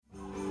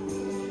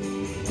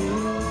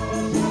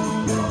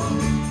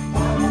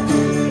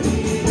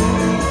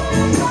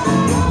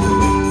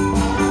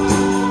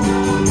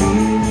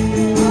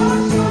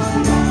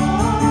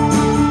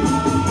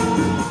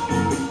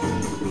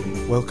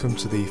welcome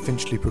to the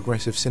Finchley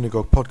Progressive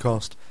Synagogue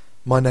podcast.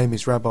 My name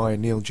is Rabbi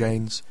Neil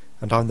Janes,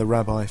 and I'm the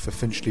rabbi for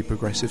Finchley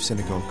Progressive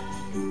Synagogue.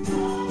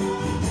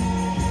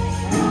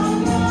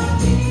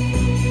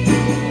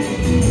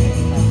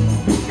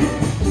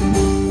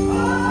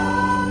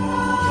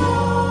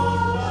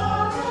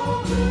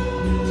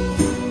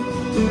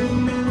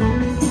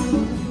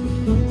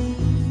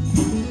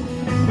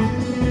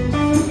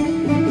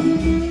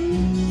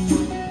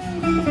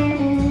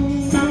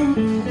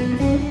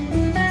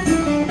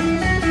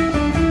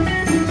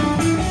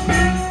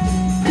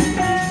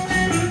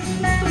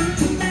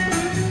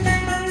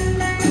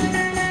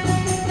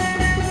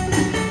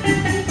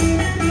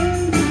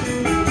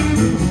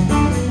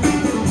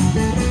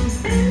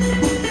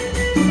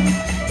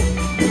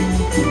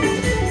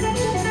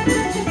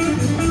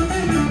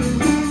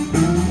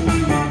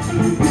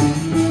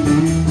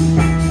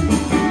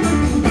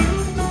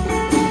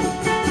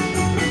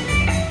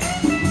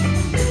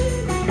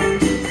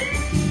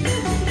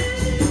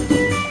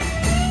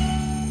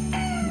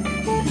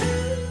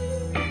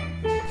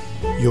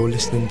 You're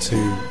listening to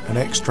an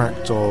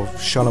extract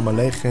of Shalom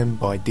Aleichem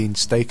by Dean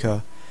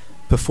Staker,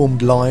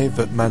 performed live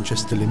at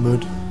Manchester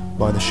Limud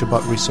by the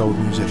Shabbat Resold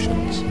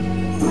musicians.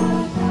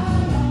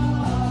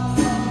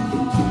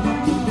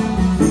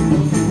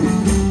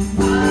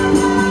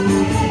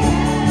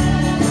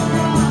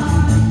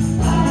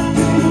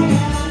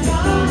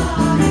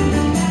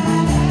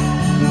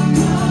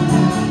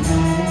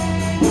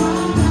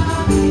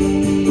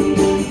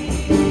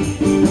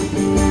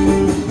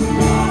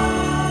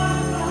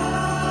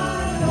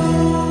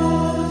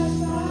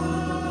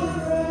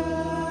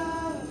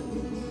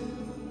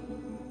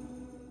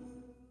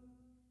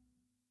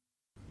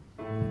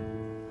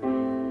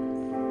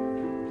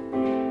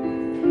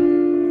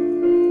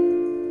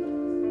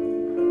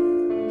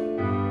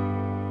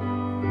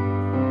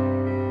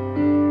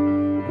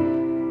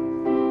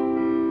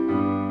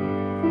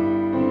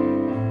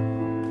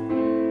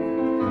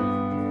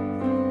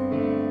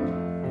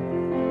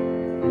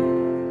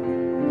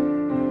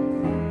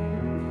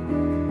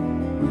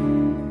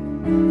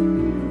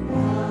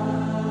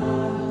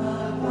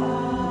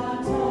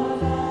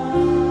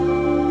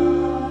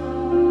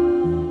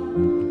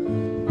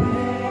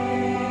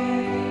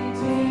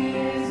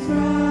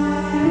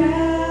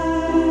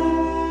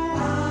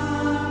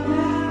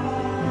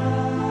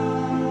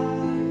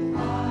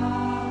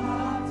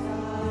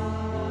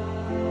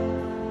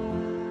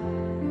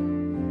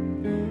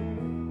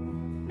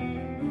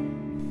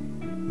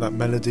 That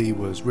melody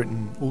was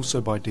written also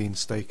by Dean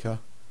Staker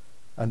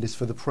and is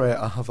for the prayer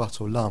Ahavat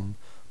Olam,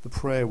 the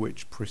prayer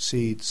which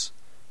precedes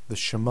the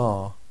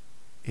Shema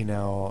in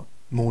our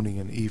morning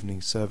and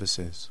evening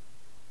services.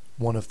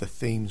 One of the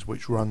themes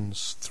which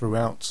runs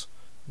throughout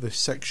this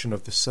section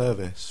of the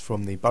service,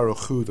 from the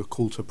Baruch Hu, the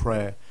call to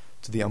prayer,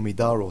 to the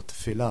Amidah or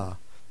Tefillah,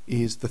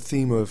 is the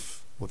theme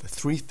of, or the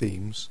three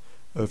themes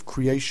of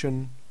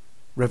creation,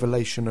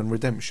 revelation and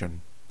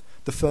redemption.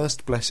 The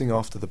first blessing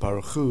after the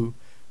Baruch Hu,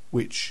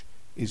 which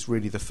is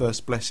really the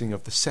first blessing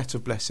of the set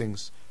of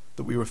blessings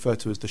that we refer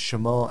to as the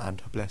Shema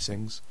and her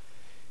blessings,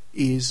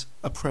 is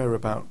a prayer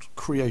about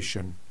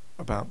creation,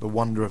 about the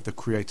wonder of the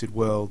created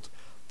world,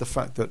 the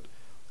fact that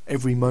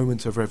every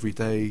moment of every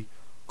day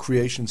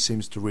creation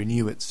seems to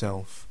renew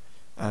itself,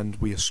 and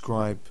we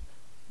ascribe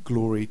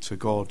glory to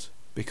God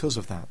because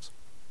of that.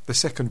 The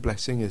second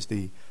blessing is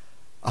the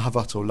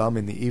Ahavat Olam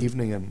in the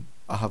evening and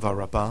Ahava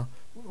Rabbah,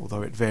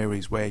 although it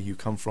varies where you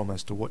come from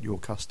as to what your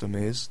custom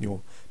is,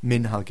 your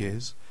minhag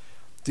is,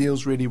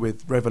 deals really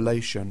with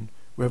revelation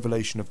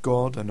of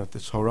God and of the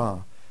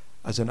Torah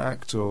as an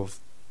act of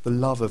the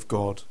love of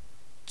God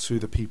to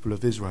the people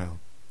of Israel.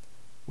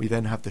 We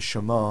then have the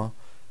Shema,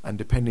 and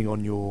depending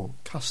on your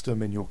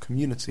custom in your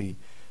community,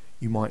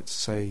 you might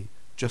say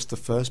just the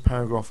first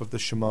paragraph of the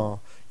Shema,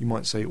 you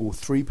might say all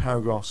three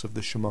paragraphs of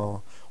the Shema,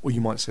 or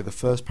you might say the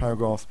first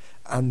paragraph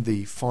and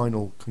the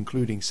final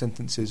concluding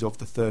sentences of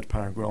the third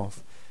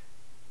paragraph.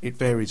 It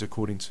varies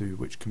according to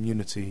which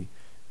community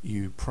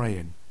you pray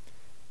in.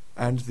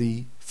 And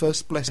the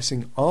first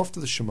blessing after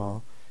the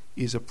Shema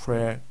is a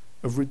prayer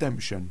of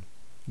redemption,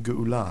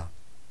 Geula.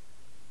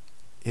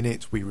 In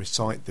it we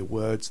recite the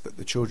words that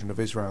the children of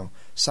Israel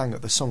sang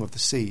at the Song of the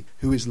Sea.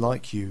 Who is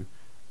like you?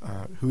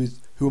 Who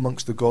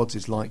amongst the gods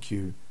is like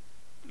you,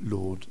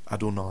 Lord,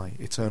 Adonai,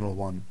 Eternal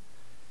One?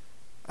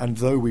 And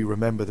though we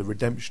remember the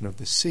redemption of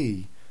the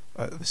sea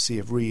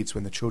of reeds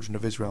when the children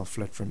of Israel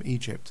fled from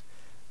Egypt,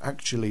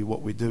 actually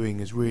what we're doing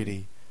is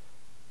really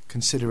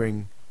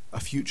considering a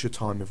future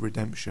time of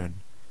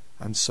redemption,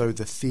 and so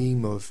the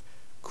theme of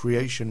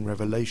creation,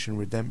 revelation,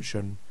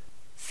 redemption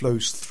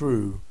flows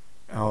through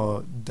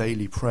our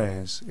daily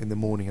prayers in the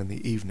morning and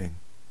the evening.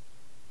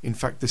 In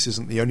fact, this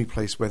isn't the only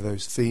place where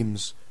those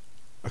themes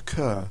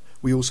occur.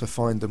 We also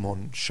find them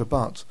on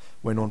Shabbat,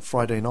 when on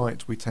Friday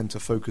night we tend to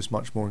focus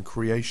much more on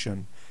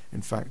creation.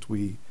 In fact,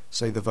 we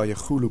say the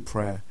Vayachulu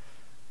prayer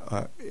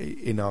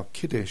in our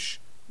Kiddush,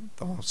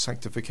 our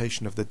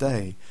sanctification of the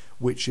day,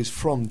 which is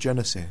from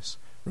Genesis,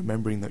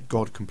 remembering that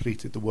God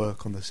completed the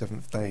work on the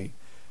seventh day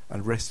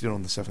and rested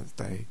on the seventh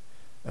day.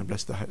 and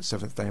blessed the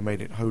seventh day and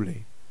made it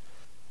holy.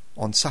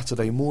 On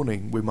Saturday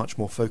morning, we're much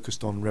more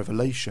focused on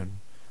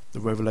revelation, the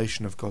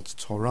revelation of God's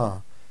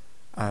Torah,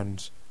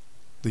 and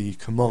the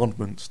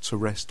commandment to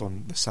rest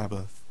on the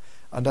Sabbath.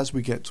 And as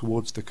we get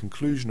towards the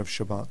conclusion of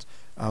Shabbat,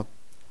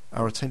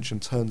 our attention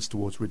turns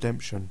towards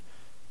redemption.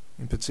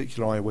 In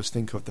particular, I always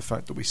think of the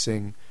fact that we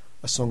sing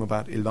a song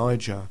about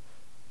Elijah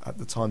at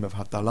the time of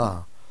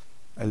Hadalah.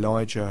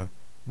 Elijah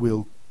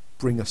will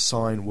bring a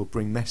sign, will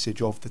bring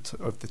message of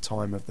the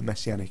time of the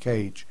Messianic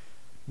age.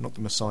 Not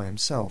the Messiah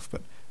himself,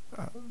 but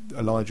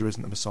Elijah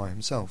isn't the Messiah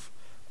himself,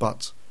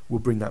 but will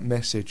bring that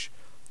message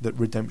that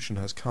redemption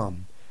has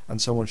come.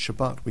 And so on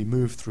Shabbat we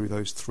move through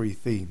those three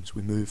themes.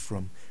 We move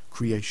from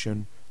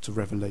creation to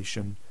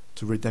revelation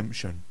to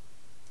redemption.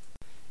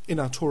 In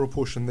our Torah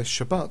portion this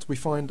Shabbat we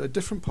find a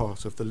different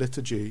part of the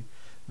liturgy,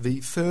 the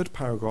third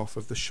paragraph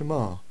of the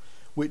Shema,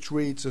 which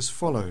reads as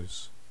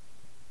follows.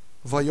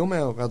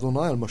 Vayomer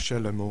Adonai al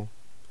Moshe lemor.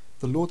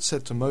 The Lord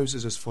said to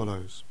Moses as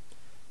follows.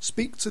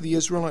 Speak to the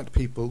Israelite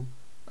people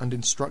and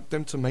instruct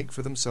them to make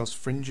for themselves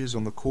fringes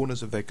on the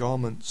corners of their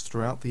garments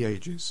throughout the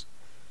ages.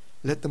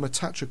 Let them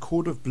attach a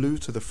cord of blue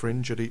to the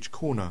fringe at each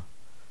corner.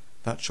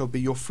 That shall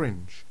be your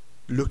fringe.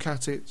 Look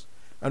at it,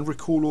 and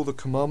recall all the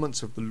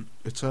commandments of the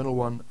Eternal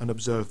One, and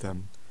observe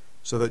them,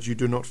 so that you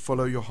do not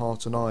follow your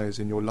heart and eyes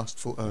in your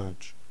lustful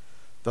urge.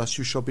 Thus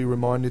you shall be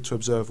reminded to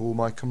observe all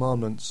my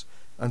commandments,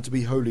 and to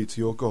be holy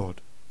to your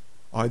God.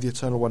 I, the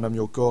Eternal One, am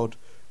your God,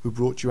 who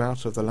brought you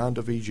out of the land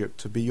of Egypt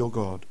to be your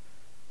God.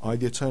 I,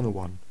 the Eternal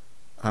One,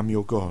 am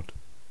your God.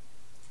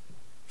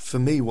 For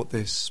me, what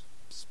this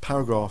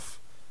paragraph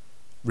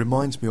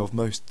reminds me of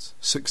most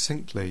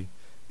succinctly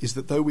is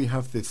that though we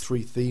have the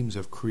three themes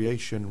of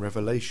creation,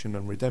 revelation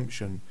and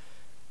redemption,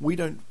 we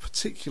don't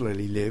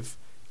particularly live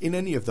in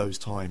any of those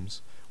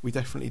times. We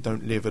definitely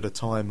don't live at a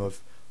time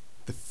of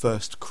the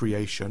first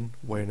creation,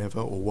 whenever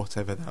or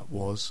whatever that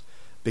was,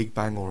 Big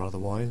Bang or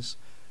otherwise.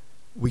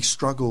 We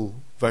struggle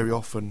very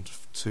often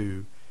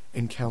to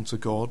encounter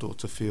God or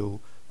to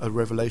feel a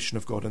revelation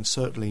of God, and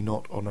certainly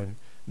not on a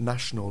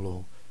national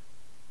or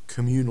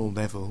communal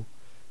level.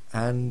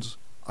 And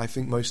I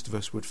think most of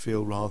us would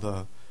feel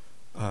rather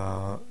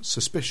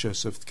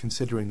suspicious of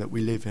considering that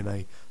we live in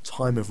a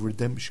time of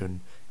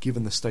redemption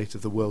given the state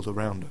of the world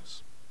around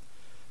us.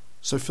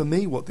 So for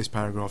me, what this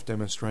paragraph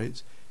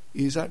demonstrates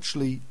is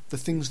actually the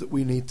things that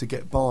we need to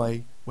get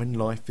by when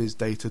life is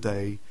day to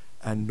day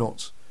and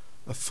not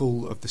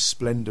full of the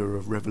splendour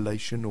of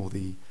revelation or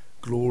the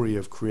glory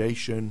of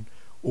creation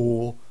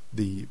or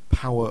the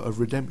power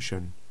of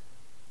redemption.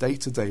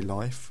 Day-to-day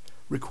life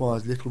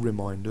requires little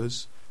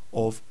reminders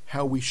of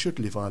how we should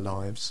live our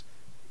lives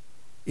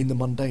in the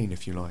mundane,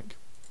 if you like.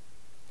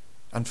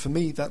 And for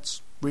me,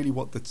 that's really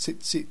what the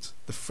tzitzit,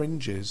 the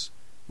fringes,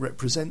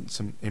 represents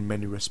in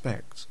many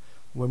respects.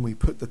 When we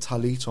put the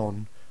talit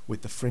on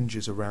with the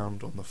fringes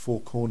around on the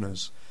four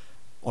corners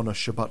on a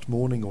Shabbat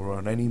morning or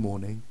on any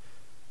morning,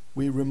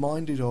 we're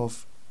reminded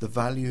of the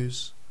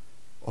values,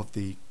 of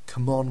the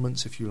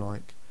commandments, if you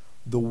like,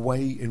 the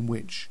way in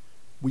which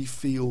we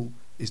feel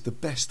is the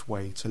best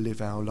way to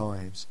live our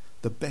lives,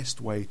 the best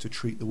way to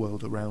treat the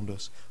world around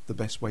us, the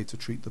best way to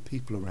treat the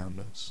people around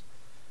us.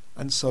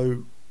 And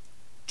so,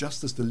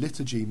 just as the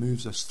liturgy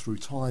moves us through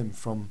time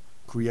from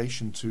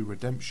creation to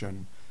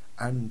redemption,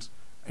 and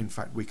in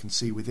fact we can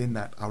see within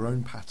that our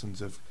own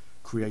patterns of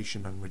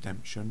creation and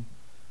redemption,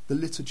 the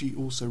liturgy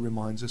also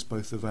reminds us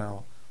both of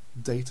our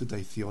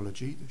day-to-day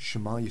theology,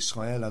 Shema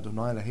Yisrael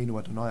Adonai Eloheinu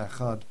Adonai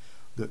Echad,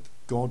 that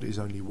God is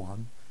only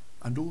one,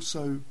 and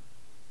also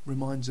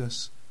reminds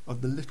us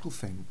of the little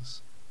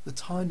things, the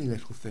tiny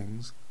little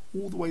things,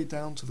 all the way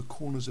down to the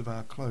corners of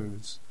our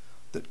clothes,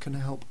 that can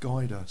help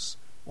guide us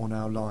on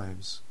our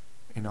lives,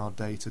 in our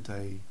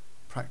day-to-day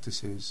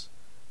practices,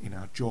 in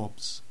our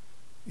jobs,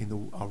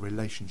 in our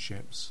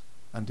relationships,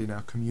 and in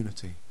our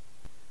community.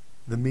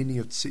 The meaning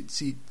of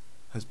tzitzit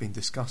has been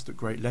discussed at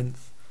great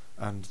length,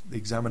 and the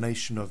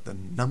examination of the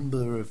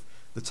number of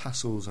the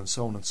tassels and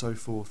so on and so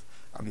forth,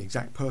 and the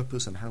exact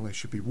purpose and how they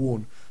should be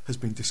worn has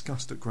been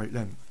discussed at great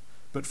length.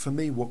 But for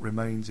me, what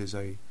remains is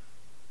a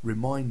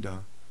reminder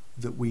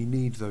that we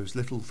need those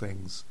little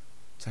things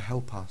to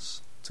help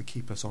us, to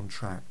keep us on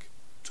track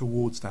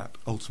towards that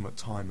ultimate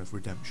time of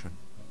redemption.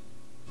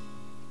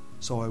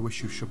 So I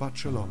wish you Shabbat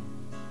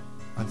Shalom,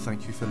 and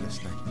thank you for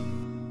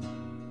listening.